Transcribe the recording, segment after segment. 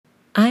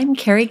I'm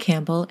Carrie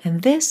Campbell,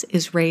 and this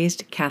is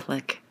Raised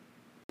Catholic.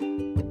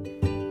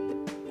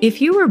 If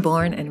you were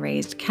born and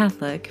raised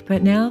Catholic,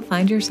 but now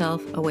find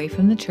yourself away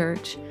from the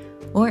church,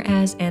 or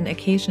as an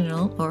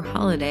occasional or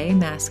holiday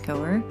Mass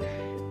goer,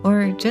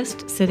 or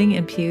just sitting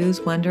in pews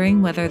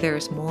wondering whether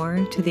there's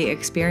more to the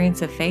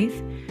experience of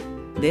faith,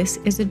 this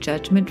is a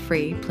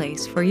judgment-free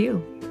place for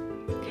you.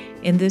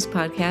 In this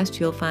podcast,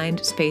 you'll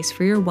find space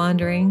for your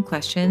wandering,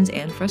 questions,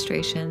 and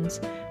frustrations,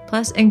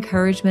 plus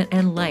encouragement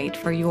and light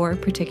for your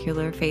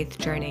particular faith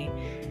journey.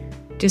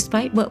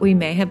 Despite what we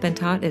may have been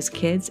taught as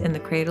kids in the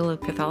cradle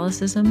of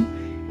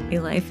Catholicism, a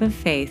life of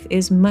faith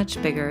is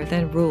much bigger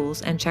than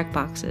rules and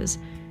checkboxes,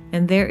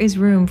 and there is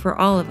room for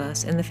all of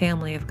us in the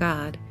family of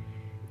God.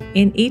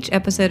 In each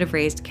episode of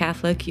Raised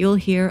Catholic, you'll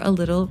hear a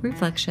little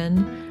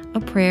reflection, a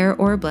prayer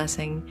or a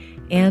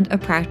blessing, and a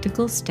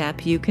practical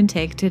step you can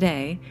take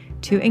today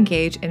to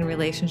engage in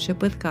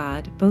relationship with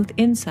God, both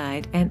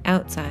inside and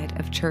outside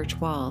of church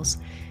walls.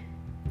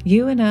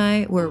 You and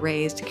I were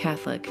raised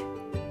Catholic,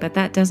 but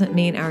that doesn't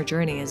mean our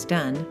journey is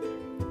done.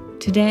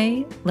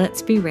 Today,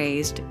 let's be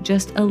raised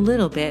just a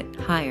little bit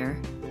higher.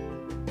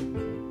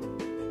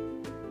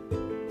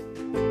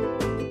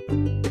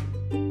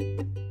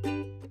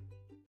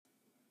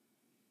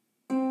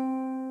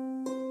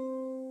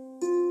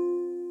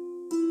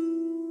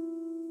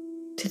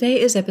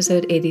 Today is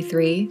episode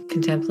 83,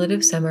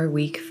 Contemplative Summer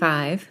Week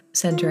 5,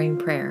 Centering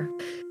Prayer.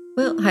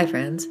 Well, hi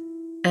friends.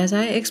 As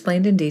I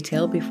explained in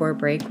detail before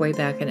break way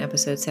back in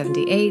episode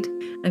 78,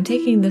 I'm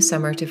taking this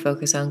summer to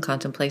focus on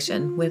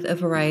contemplation with a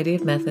variety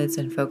of methods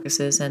and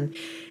focuses, and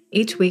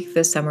each week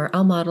this summer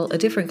I'll model a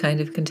different kind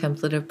of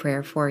contemplative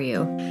prayer for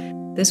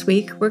you. This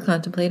week we're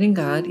contemplating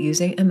God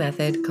using a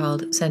method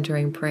called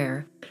centering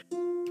prayer.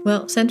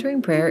 Well,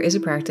 centering prayer is a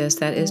practice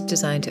that is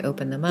designed to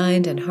open the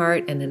mind and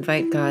heart and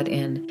invite God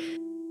in.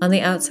 On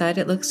the outside,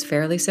 it looks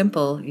fairly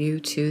simple. You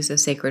choose a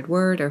sacred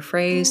word or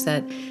phrase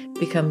that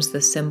becomes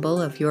the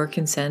symbol of your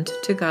consent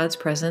to God's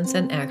presence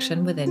and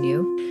action within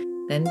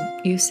you. Then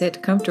you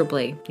sit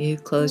comfortably. You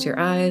close your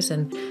eyes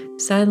and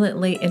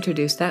silently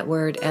introduce that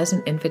word as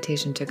an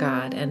invitation to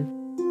God. And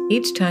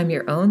each time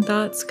your own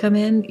thoughts come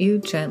in, you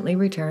gently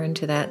return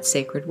to that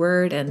sacred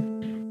word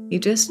and you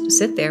just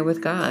sit there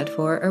with God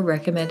for a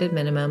recommended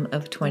minimum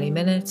of 20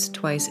 minutes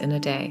twice in a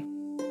day.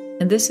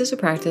 And this is a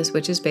practice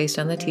which is based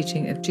on the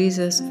teaching of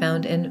Jesus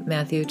found in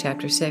Matthew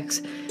chapter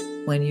 6.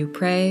 When you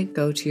pray,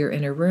 go to your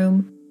inner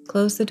room,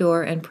 close the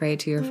door, and pray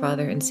to your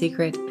Father in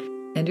secret,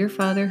 and your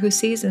Father who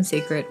sees in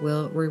secret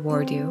will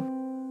reward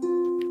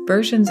you.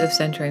 Versions of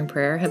centering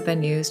prayer have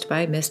been used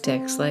by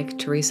mystics like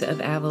Teresa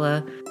of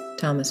Avila,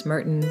 Thomas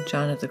Merton,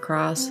 John of the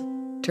Cross,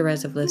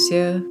 Thérèse of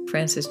Lisieux,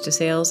 Francis de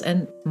Sales,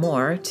 and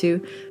more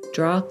to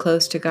draw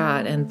close to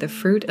God, and the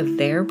fruit of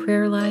their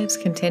prayer lives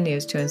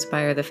continues to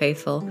inspire the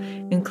faithful,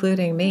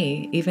 including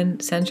me, even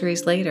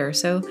centuries later.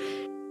 So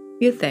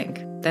you'd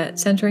think that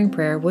centering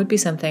prayer would be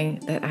something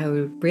that I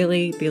would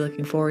really be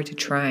looking forward to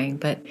trying,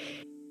 but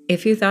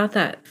if you thought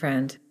that,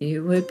 friend,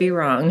 you would be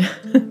wrong.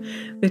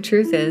 The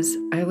truth is,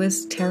 I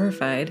was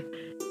terrified.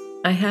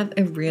 I have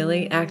a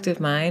really active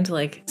mind,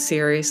 like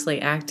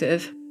seriously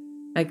active.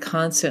 I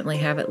constantly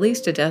have at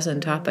least a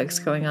dozen topics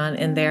going on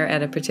in there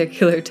at a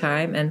particular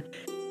time, and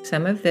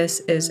some of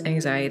this is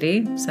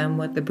anxiety, some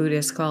what the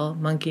Buddhists call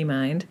monkey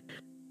mind,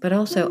 but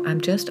also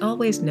I'm just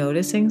always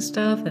noticing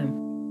stuff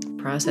and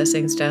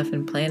processing stuff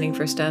and planning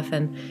for stuff,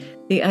 and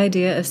the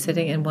idea of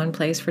sitting in one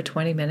place for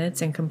 20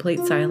 minutes in complete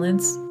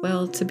silence,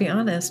 well, to be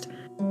honest,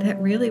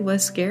 that really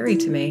was scary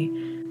to me.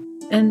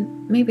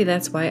 And maybe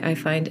that's why I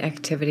find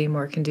activity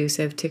more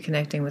conducive to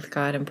connecting with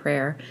God in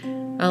prayer.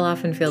 I'll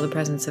often feel the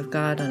presence of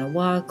God on a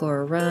walk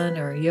or a run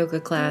or a yoga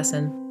class,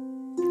 and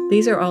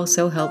these are all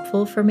so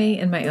helpful for me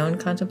in my own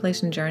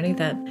contemplation journey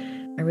that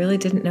I really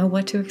didn't know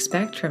what to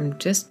expect from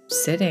just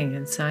sitting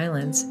in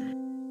silence.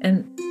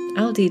 And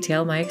I'll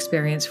detail my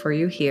experience for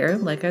you here,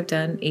 like I've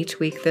done each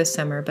week this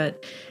summer,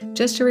 but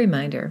just a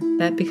reminder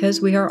that because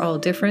we are all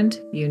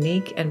different,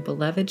 unique, and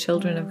beloved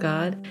children of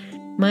God,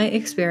 my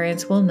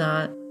experience will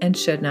not and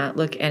should not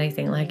look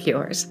anything like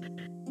yours.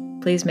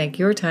 Please make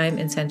your time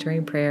in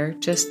centering prayer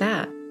just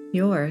that,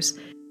 yours,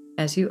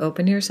 as you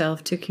open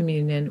yourself to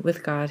communion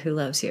with God who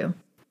loves you.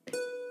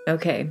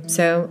 Okay,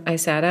 so I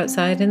sat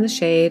outside in the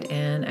shade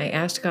and I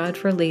asked God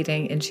for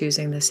leading in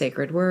choosing the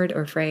sacred word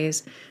or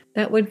phrase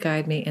that would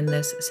guide me in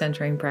this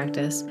centering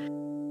practice.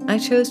 I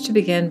chose to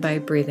begin by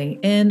breathing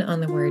in on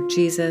the word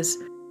Jesus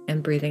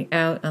and breathing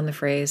out on the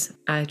phrase,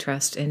 I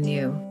trust in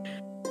you.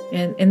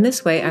 And in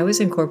this way, I was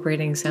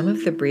incorporating some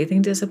of the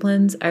breathing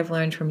disciplines I've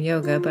learned from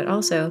yoga, but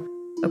also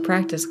a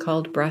practice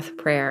called breath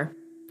prayer,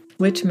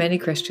 which many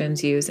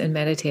Christians use in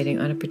meditating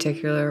on a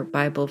particular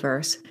Bible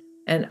verse.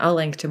 And I'll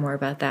link to more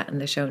about that in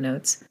the show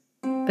notes.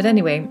 But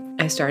anyway,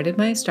 I started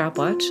my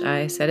stopwatch,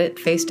 I set it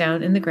face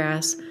down in the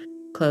grass,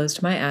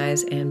 closed my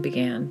eyes, and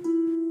began.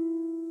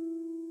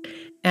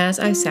 As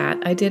I sat,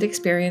 I did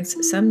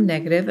experience some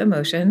negative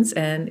emotions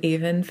and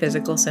even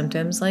physical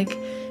symptoms like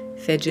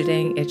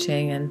fidgeting,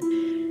 itching, and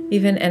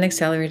even an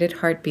accelerated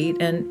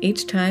heartbeat, and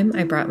each time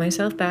I brought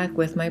myself back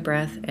with my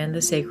breath and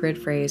the sacred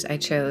phrase I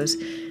chose.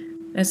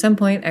 At some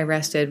point, I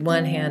rested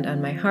one hand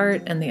on my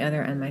heart and the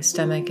other on my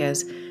stomach,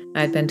 as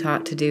I'd been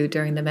taught to do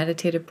during the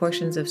meditative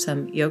portions of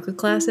some yoga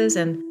classes,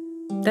 and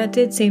that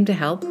did seem to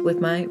help with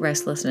my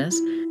restlessness.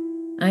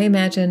 I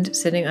imagined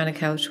sitting on a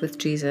couch with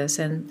Jesus,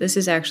 and this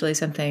is actually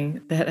something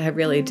that I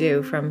really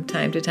do from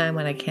time to time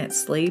when I can't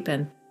sleep,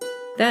 and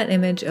that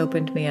image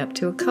opened me up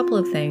to a couple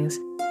of things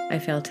I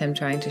felt him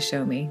trying to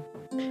show me.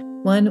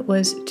 One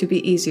was to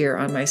be easier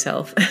on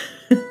myself,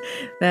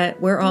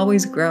 that we're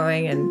always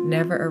growing and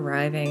never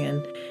arriving,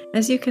 and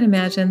as you can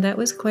imagine, that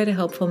was quite a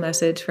helpful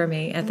message for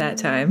me at that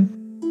time.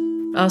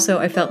 Also,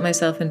 I felt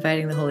myself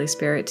inviting the Holy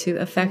Spirit to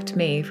affect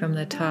me from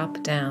the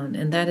top down,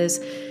 and that is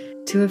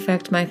to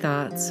affect my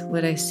thoughts,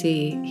 what I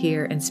see,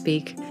 hear, and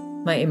speak,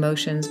 my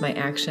emotions, my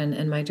action,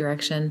 and my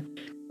direction.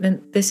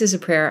 And this is a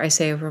prayer I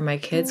say over my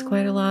kids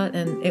quite a lot,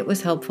 and it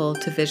was helpful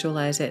to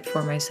visualize it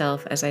for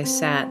myself as I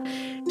sat,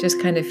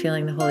 just kind of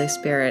feeling the Holy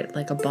Spirit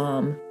like a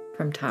balm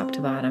from top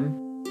to bottom.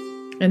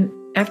 And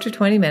after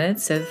 20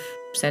 minutes of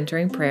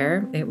centering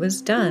prayer, it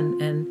was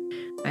done, and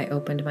I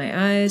opened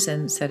my eyes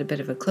and said a bit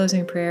of a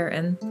closing prayer,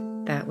 and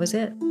that was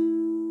it.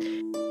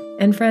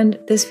 And friend,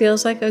 this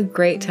feels like a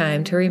great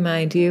time to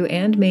remind you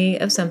and me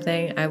of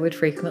something I would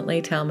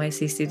frequently tell my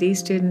CCD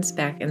students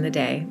back in the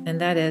day, and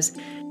that is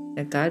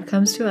that God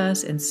comes to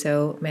us in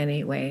so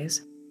many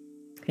ways.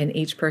 In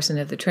each person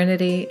of the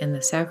Trinity, in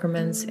the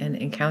sacraments, and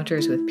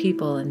encounters with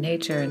people and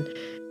nature, and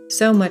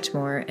so much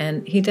more.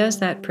 And He does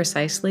that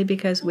precisely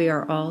because we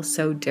are all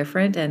so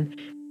different, and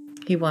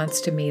He wants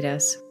to meet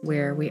us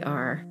where we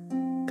are.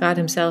 God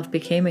Himself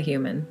became a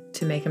human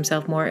to make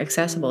Himself more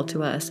accessible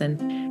to us,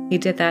 and He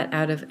did that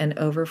out of an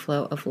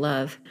overflow of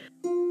love.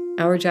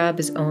 Our job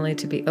is only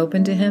to be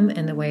open to Him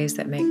in the ways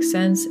that make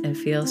sense and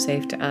feel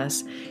safe to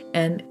us,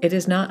 and it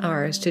is not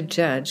ours to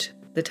judge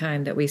the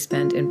time that we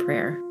spend in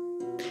prayer.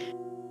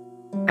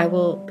 I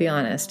will be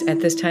honest,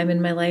 at this time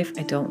in my life,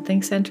 I don't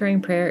think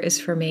centering prayer is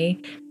for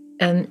me,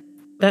 and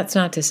that's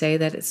not to say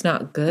that it's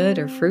not good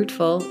or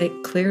fruitful.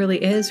 It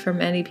clearly is for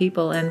many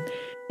people, and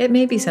it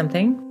may be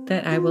something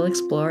that I will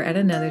explore at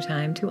another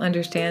time to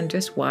understand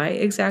just why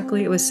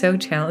exactly it was so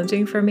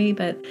challenging for me.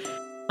 But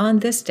on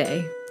this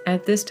day,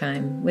 at this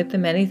time, with the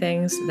many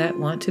things that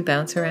want to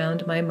bounce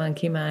around my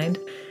monkey mind,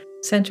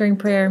 centering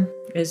prayer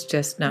is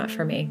just not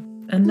for me.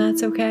 And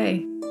that's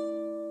okay.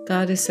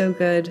 God is so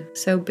good,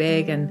 so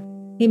big,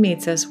 and He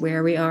meets us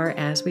where we are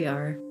as we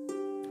are.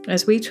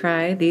 As we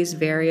try these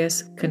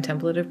various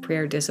contemplative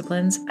prayer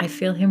disciplines, I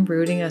feel Him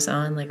rooting us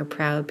on like a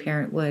proud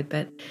parent would,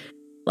 but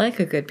like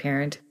a good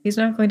parent, He's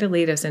not going to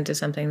lead us into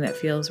something that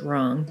feels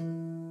wrong.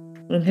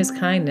 In His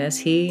kindness,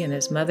 He and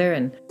His mother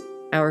and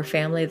our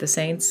family, the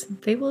saints,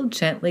 they will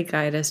gently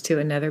guide us to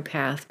another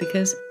path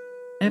because,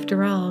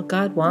 after all,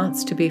 God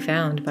wants to be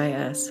found by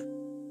us.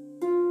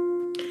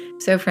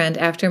 So, friend,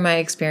 after my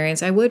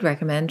experience, I would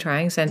recommend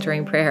trying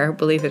centering prayer,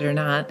 believe it or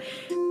not.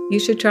 You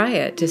should try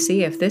it to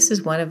see if this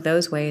is one of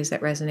those ways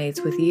that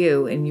resonates with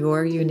you in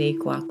your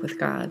unique walk with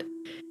God.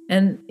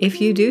 And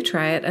if you do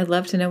try it, I'd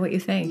love to know what you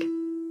think.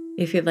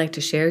 If you'd like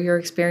to share your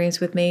experience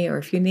with me, or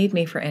if you need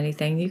me for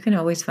anything, you can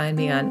always find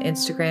me on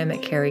Instagram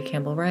at Carrie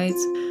Campbell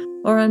Writes,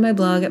 or on my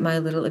blog at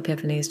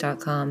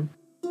mylittleepiphanies.com.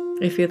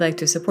 If you'd like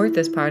to support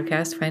this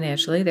podcast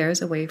financially, there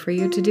is a way for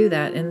you to do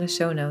that in the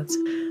show notes,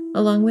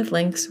 along with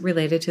links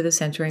related to the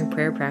centering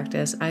prayer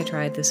practice I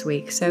tried this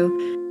week. So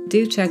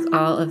do check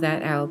all of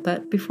that out.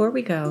 But before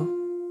we go,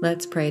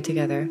 let's pray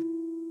together.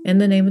 In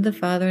the name of the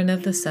Father, and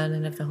of the Son,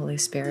 and of the Holy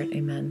Spirit.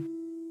 Amen.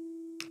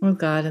 Oh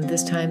God, in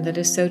this time that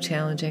is so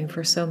challenging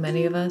for so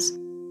many of us,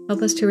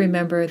 help us to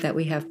remember that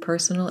we have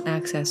personal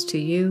access to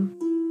You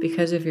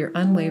because of Your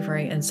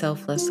unwavering and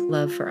selfless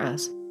love for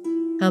us.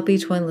 Help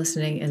each one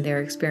listening in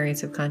their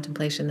experience of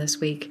contemplation this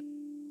week.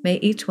 May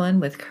each one,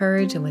 with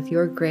courage and with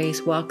Your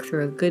grace, walk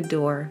through a good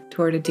door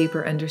toward a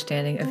deeper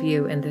understanding of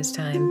You in this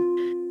time.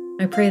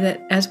 I pray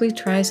that as we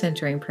try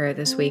centering prayer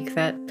this week,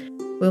 that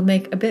we'll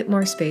make a bit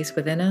more space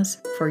within us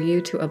for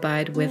You to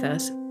abide with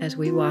us as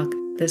we walk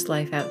this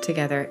life out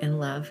together in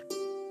love.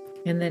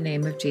 In the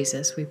name of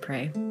Jesus, we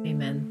pray.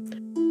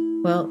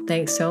 Amen. Well,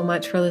 thanks so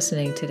much for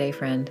listening today,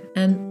 friend,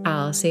 and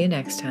I'll see you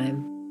next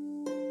time.